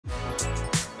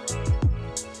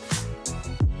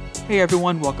Hey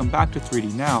everyone, welcome back to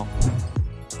 3D Now.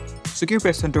 So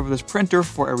Gearbest sent over this printer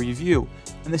for a review,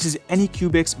 and this is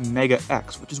Anycubic's Mega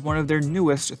X, which is one of their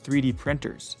newest 3D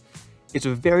printers. It's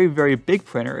a very, very big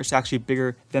printer. It's actually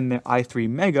bigger than the i3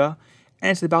 Mega,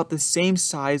 and it's about the same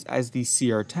size as the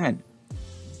CR10.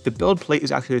 The build plate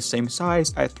is actually the same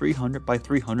size at 300 by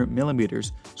 300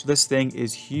 millimeters, so this thing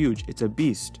is huge. It's a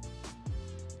beast.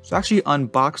 So I actually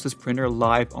unboxed this printer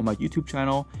live on my YouTube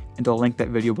channel, and I'll link that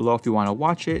video below if you want to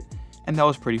watch it, and that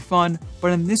was pretty fun.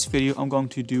 But in this video, I'm going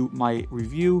to do my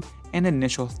review and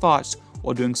initial thoughts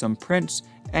while doing some prints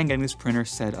and getting this printer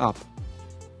set up.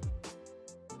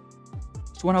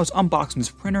 So when I was unboxing this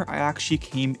printer, I actually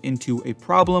came into a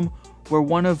problem where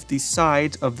one of the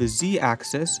sides of the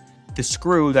Z-axis, the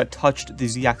screw that touched the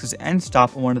Z-axis end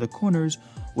stop on one of the corners,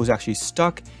 was actually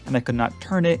stuck, and I could not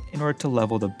turn it in order to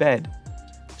level the bed.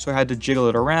 So I had to jiggle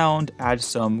it around, add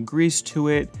some grease to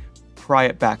it, pry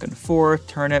it back and forth,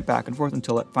 turn it back and forth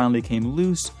until it finally came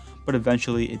loose, but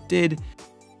eventually it did.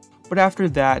 But after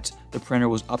that, the printer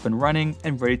was up and running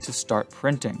and ready to start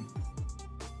printing.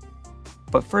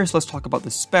 But first, let's talk about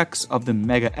the specs of the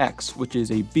Mega X, which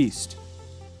is a beast.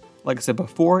 Like I said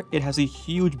before, it has a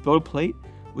huge build plate,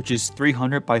 which is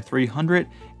 300 by 300,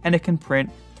 and it can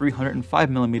print 305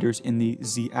 millimeters in the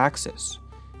Z-axis.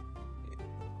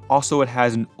 Also, it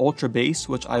has an ultra base,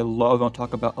 which I love. I'll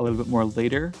talk about a little bit more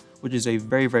later, which is a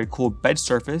very, very cool bed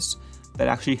surface that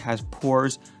actually has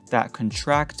pores that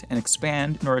contract and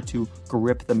expand in order to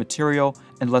grip the material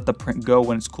and let the print go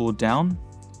when it's cooled down.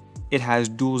 It has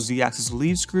dual Z-axis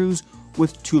lead screws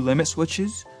with 2 limit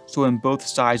switches, so when both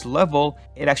sides level,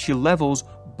 it actually levels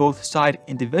both sides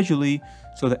individually,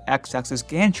 so the X-axis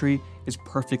gantry is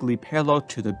perfectly parallel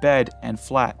to the bed and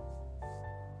flat.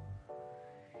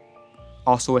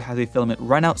 Also, it has a filament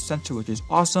runout sensor, which is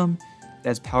awesome. It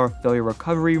has power failure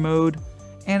recovery mode,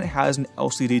 and it has an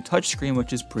LCD touchscreen,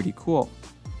 which is pretty cool.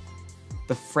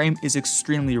 The frame is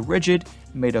extremely rigid,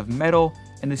 made of metal,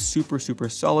 and is super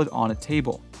solid on a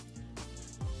table.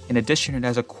 In addition, it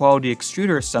has a quality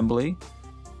extruder assembly.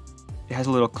 It has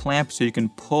a little clamp so you can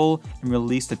pull and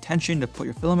release the tension to put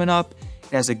your filament up.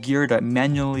 It has a gear to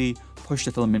manually push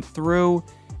the filament through.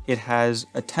 It has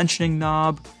a tensioning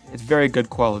knob. It's very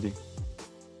good quality.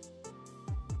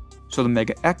 So the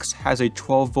Mega X has a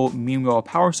 12-volt mean-wall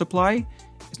power supply.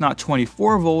 It's not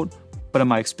 24-volt, but in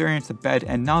my experience, the bed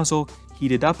and nozzle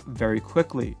heated up very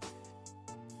quickly.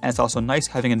 And it's also nice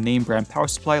having a name brand power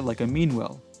supply like a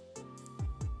Meanwell.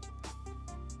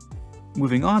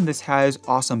 Moving on, this has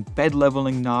awesome bed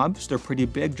leveling knobs. They're pretty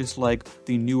big, just like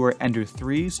the newer Ender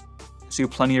 3s, so you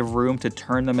have plenty of room to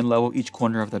turn them and level each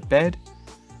corner of the bed.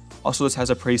 Also, this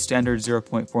has a pretty standard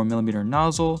 0.4mm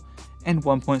nozzle and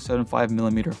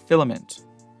 1.75mm filament.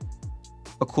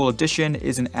 A cool addition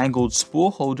is an angled spool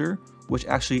holder, which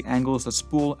actually angles the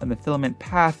spool and the filament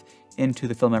path into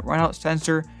the filament runout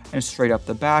sensor and straight up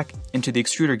the back into the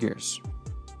extruder gears.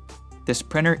 This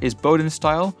printer is Bowden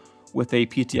style with a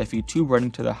PTFE tube running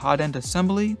to the hot end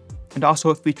assembly, and also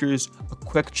it features a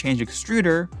quick change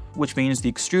extruder, which means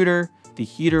the extruder, the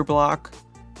heater block,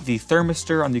 the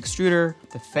thermistor on the extruder,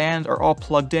 the fans are all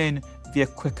plugged in via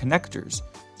quick connectors,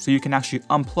 so you can actually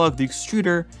unplug the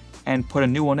extruder and put a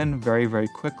new one in very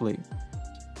quickly.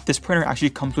 This printer actually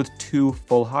comes with 2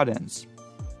 full hot ends.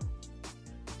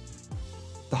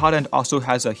 The hot end also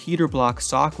has a heater block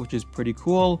sock, which is pretty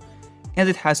cool, and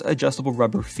it has adjustable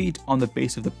rubber feet on the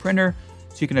base of the printer,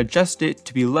 so you can adjust it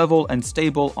to be level and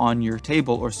stable on your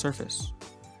table or surface.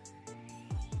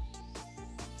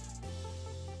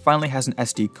 Finally, has an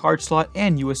SD card slot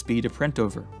and USB to print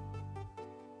over.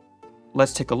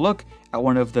 Let's take a look at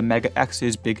one of the Mega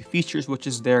X's big features, which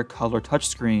is their color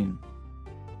touchscreen.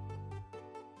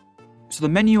 So the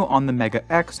menu on the Mega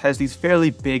X has these fairly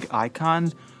big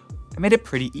icons. It made it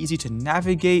pretty easy to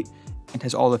navigate and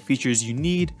has all the features you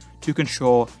need to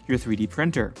control your 3D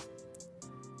printer.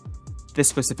 This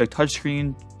specific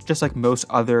touchscreen, just like most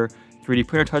other 3D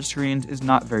printer touchscreens, is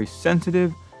not very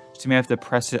sensitive, so you may have to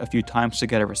press it a few times to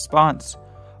get a response,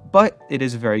 but it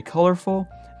is very colorful,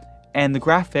 and the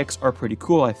graphics are pretty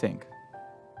cool, I think.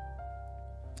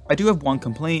 I do have one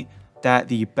complaint, that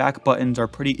the back buttons are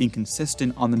pretty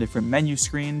inconsistent on the different menu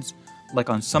screens. Like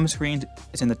on some screens,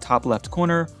 it's in the top left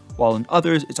corner, while in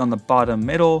others, it's on the bottom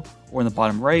middle or in the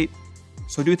bottom right.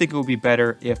 So I do think it would be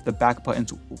better if the back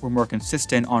buttons were more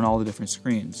consistent on all the different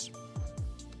screens.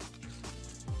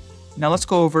 Now let's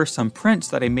go over some prints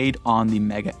that I made on the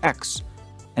Mega X.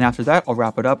 And after that, I'll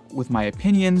wrap it up with my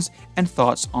opinions and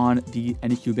thoughts on the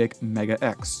Anycubic Mega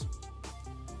X.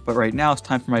 But right now, it's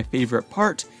time for my favorite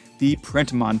part, the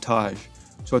print montage.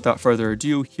 So So without further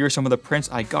ado, here are some of the prints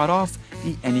I got off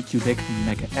the Anycubic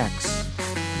Mega X.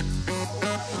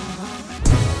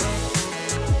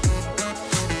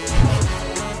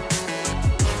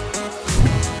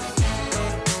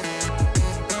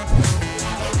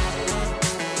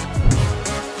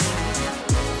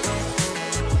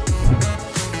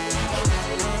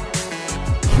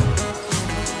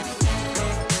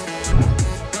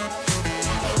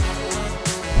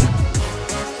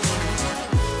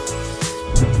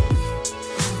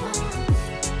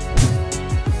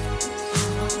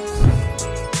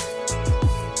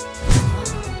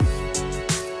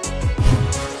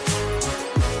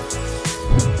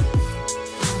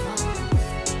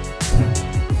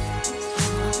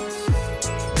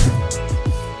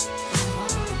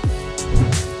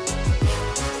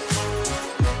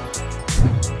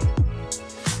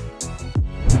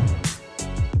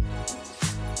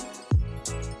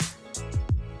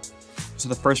 So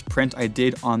the first print I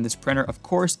did on this printer, of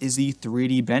course, is the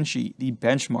 3D Benchy, the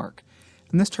benchmark.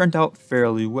 And this turned out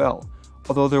fairly well,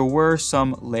 although there were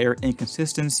some layer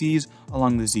inconsistencies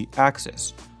along the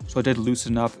Z-axis. So I did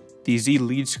loosen up the Z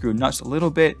lead screw nuts a little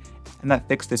bit, and that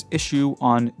fixed this issue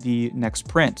on the next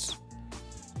prints.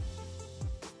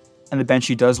 And the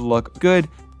Benchy does look good.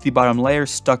 The bottom layer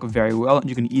stuck very well, and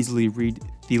you can easily read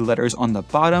the letters on the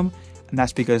bottom, and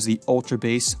that's because the Ultra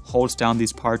Base holds down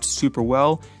these parts super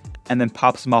well and then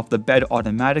pops them off the bed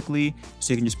automatically,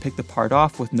 so you can just pick the part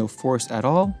off with no force at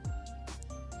all.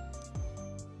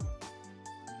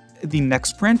 The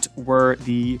next print were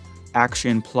the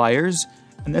Action pliers,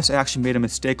 and this I actually made a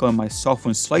mistake on myself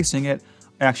when slicing it.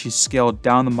 I actually scaled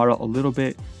down the model a little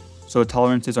bit, so the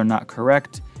tolerances are not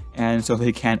correct, and so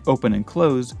they can't open and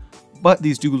close, but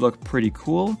these do look pretty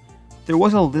cool. There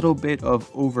was a little bit of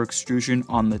over extrusion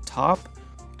on the top,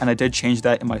 and I did change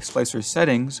that in my slicer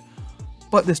settings,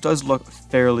 but this does look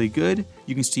fairly good.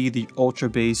 You can see the Ultra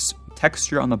Base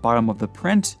texture on the bottom of the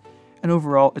print, and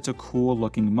overall it's a cool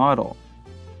looking model.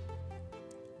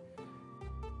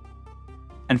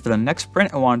 And for the next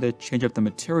print, I wanted to change up the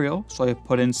material, so I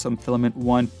put in some Filament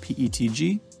 1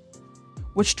 PETG,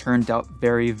 which turned out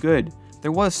very good.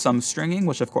 There was some stringing,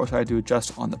 which of course I had to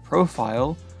adjust on the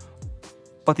profile,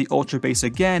 but the Ultra Base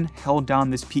again held down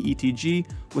this PETG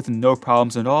with no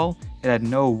problems at all. It had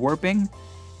no warping,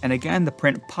 and again the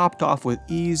print popped off with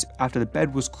ease after the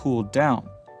bed was cooled down.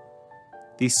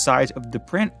 The sides of the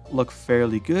print look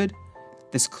fairly good.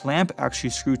 This clamp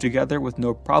actually screwed together with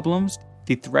no problems.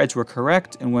 The threads were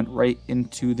correct and went right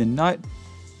into the nut,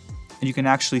 and you can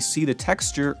actually see the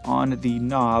texture on the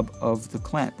knob of the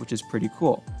clamp, which is pretty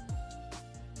cool.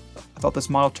 I thought this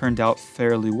model turned out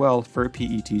fairly well for a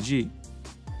PETG.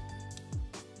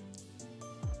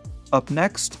 Up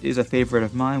next is a favorite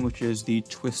of mine, which is the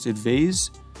Twisted Vase,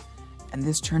 and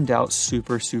this turned out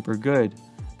super good.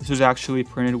 This was actually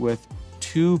printed with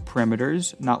 2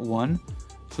 perimeters, not 1,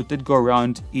 so it did go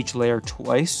around each layer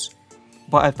twice,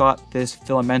 but I thought this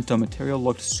Filamento material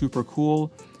looked super cool.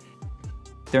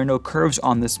 There are no curves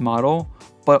on this model,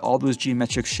 but all those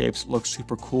geometric shapes look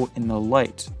super cool in the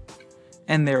light.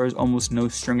 And there is almost no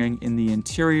stringing in the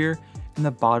interior, and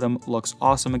the bottom looks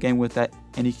awesome again with that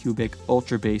Anycubic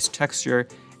Ultra Base texture,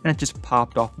 and it just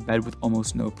popped off the bed with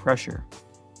almost no pressure.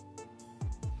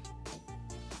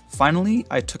 Finally,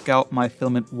 I took out my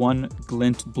Filament 1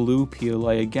 Glint Blue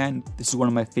PLA again. This is one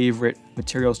of my favorite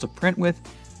materials to print with,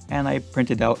 and I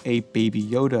printed out a Baby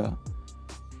Yoda.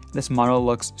 This model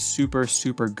looks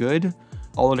super good.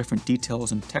 All the different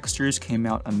details and textures came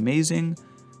out amazing.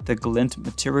 The glint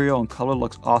material and color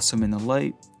looks awesome in the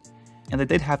light. And they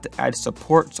did have to add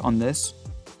supports on this,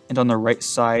 and on the right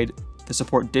side, the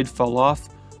support did fall off,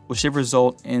 which did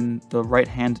result in the right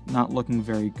hand not looking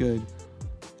very good.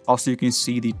 Also, you can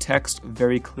see the text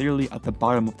very clearly at the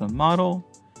bottom of the model,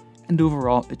 and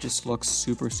overall it just looks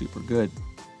super good.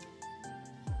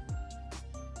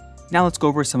 Now let's go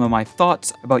over some of my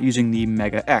thoughts about using the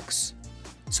Mega X.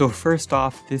 So first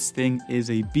off, this thing is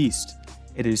a beast.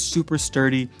 It is super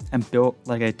sturdy and built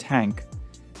like a tank.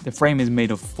 The frame is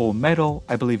made of full metal,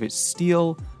 I believe it's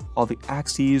steel. All the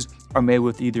axes are made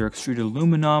with either extruded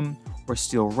aluminum or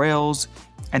steel rails,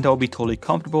 and I'll be totally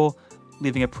comfortable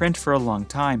leaving a print for a long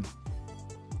time.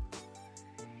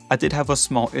 I did have a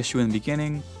small issue in the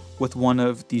beginning with one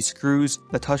of the screws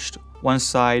that touched one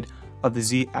side of the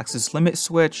Z-axis limit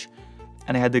switch,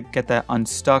 and I had to get that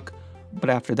unstuck,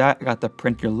 but after that I got the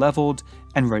printer leveled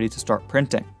and ready to start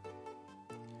printing.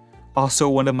 Also,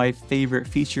 one of my favorite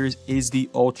features is the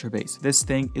Ultra Base. This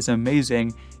thing is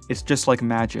amazing. It's just like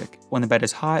magic. When the bed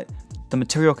is hot, the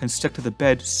material can stick to the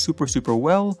bed super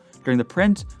well during the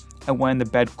print, and when the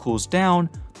bed cools down,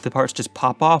 the parts just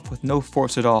pop off with no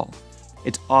force at all.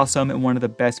 It's awesome and one of the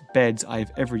best beds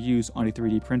I've ever used on a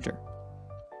 3D printer.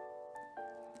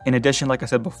 In addition, like I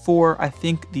said before, I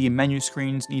think the menu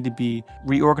screens need to be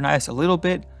reorganized a little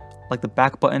bit, like the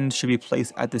back buttons should be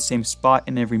placed at the same spot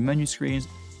in every menu screen.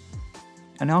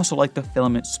 And I also like the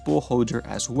filament spool holder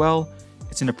as well.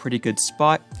 It's in a pretty good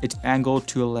spot. It's angled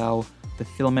to allow the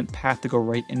filament path to go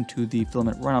right into the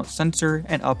filament runout sensor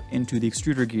and up into the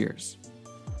extruder gears.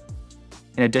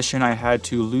 In addition, I had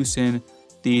to loosen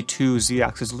the two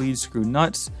Z-axis lead screw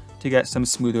nuts to get some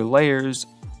smoother layers,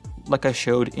 like I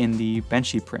showed in the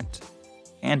Benchy print.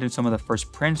 And in some of the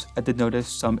first prints, I did notice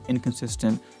some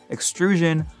inconsistent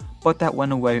extrusion, but that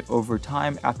went away over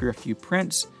time after a few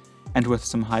prints and with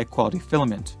some high quality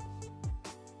filament.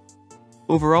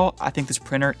 Overall, I think this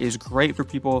printer is great for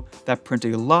people that print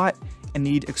a lot and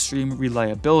need extreme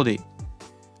reliability.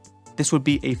 This would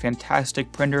be a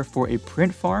fantastic printer for a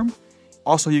print farm.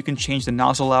 Also, you can change the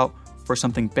nozzle out for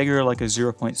something bigger like a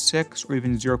 0.6 or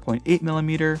even 0.8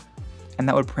 millimeter, and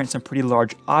that would print some pretty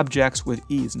large objects with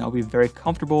ease, and I'll be very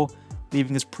comfortable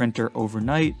leaving this printer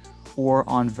overnight or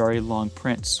on very long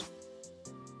prints.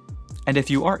 And if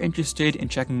you are interested in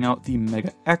checking out the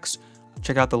Mega X,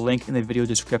 check out the link in the video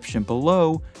description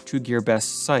below to GearBest's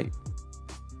site.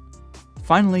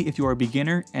 Finally, if you are a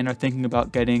beginner and are thinking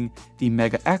about getting the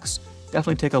Mega X,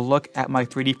 definitely take a look at my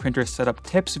 3D printer setup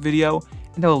tips video,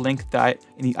 and I'll link that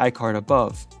in the iCard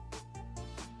above.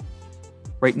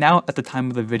 Right now, at the time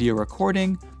of the video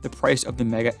recording, the price of the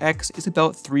Mega X is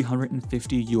about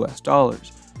 $350 US,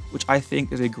 which I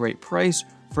think is a great price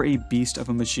for a beast of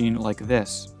a machine like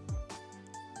this.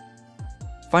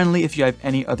 Finally, if you have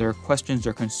any other questions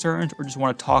or concerns or just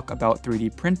want to talk about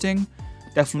 3D printing,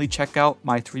 definitely check out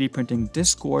my 3D printing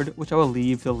Discord, which I will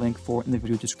leave the link for in the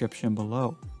video description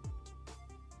below.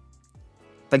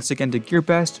 Thanks again to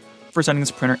GearBest for sending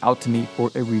this printer out to me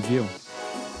for a review.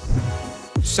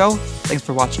 So, thanks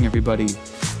for watching everybody.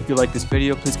 If you like this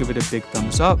video, please give it a big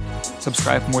thumbs up,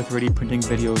 subscribe for more 3D printing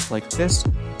videos like this,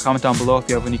 comment down below if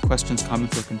you have any questions,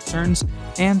 comments, or concerns,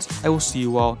 and I will see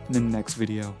you all in the next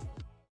video.